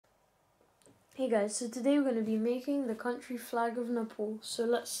Hey guys, so today we're going to be making the country flag of Nepal. So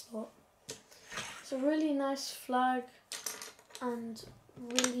let's start. It's a really nice flag and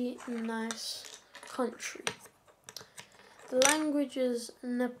really nice country. The language is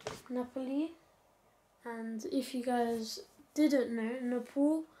Nepali, and if you guys didn't know,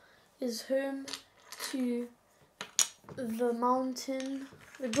 Nepal is home to the mountain,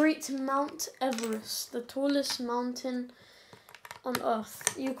 the Great Mount Everest, the tallest mountain on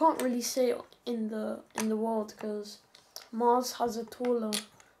Earth. You can't really say it in the world because Mars has a taller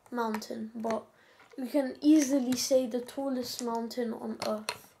mountain, but you can easily say the tallest mountain on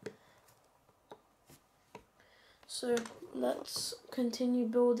Earth. So let's continue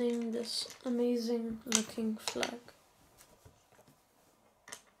building this amazing looking flag.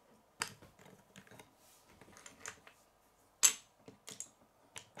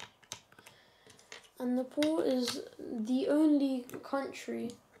 And Nepal is the only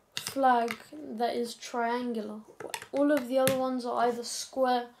country flag that is triangular. All of the other ones are either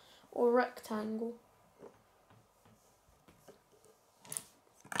square or rectangle.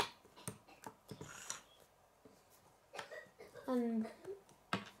 And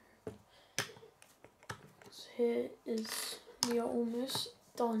so here is, we are almost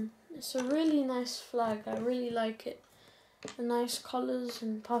done. It's a really nice flag, I really like it. The nice colours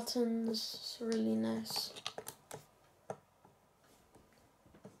and patterns, it's really nice.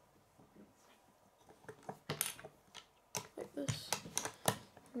 Like this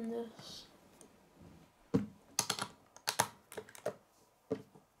and this.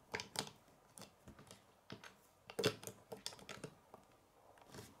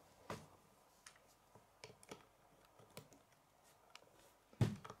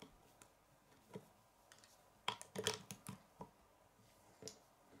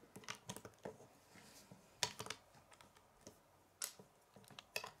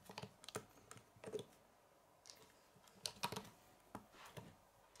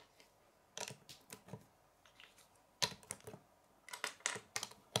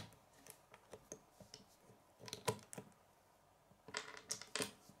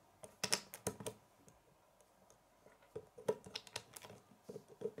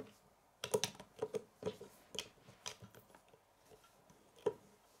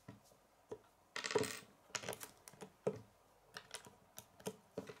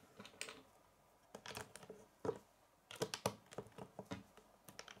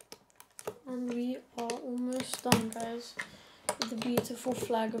 And we are almost done, guys, with the beautiful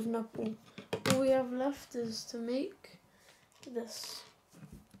flag of Nepal. All we have left is to make this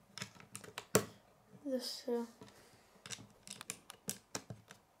here.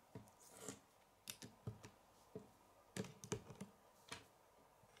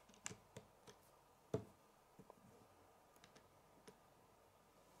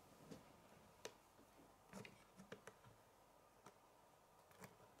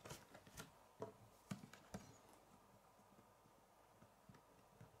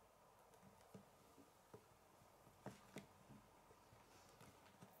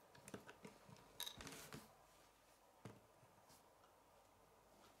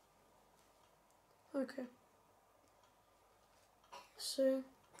 Okay, so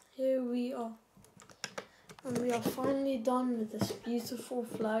here we are, and we are finally done with this beautiful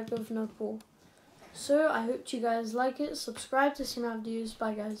flag of Nepal. So I hope you guys like it. Subscribe to see more videos.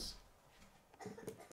 Bye guys.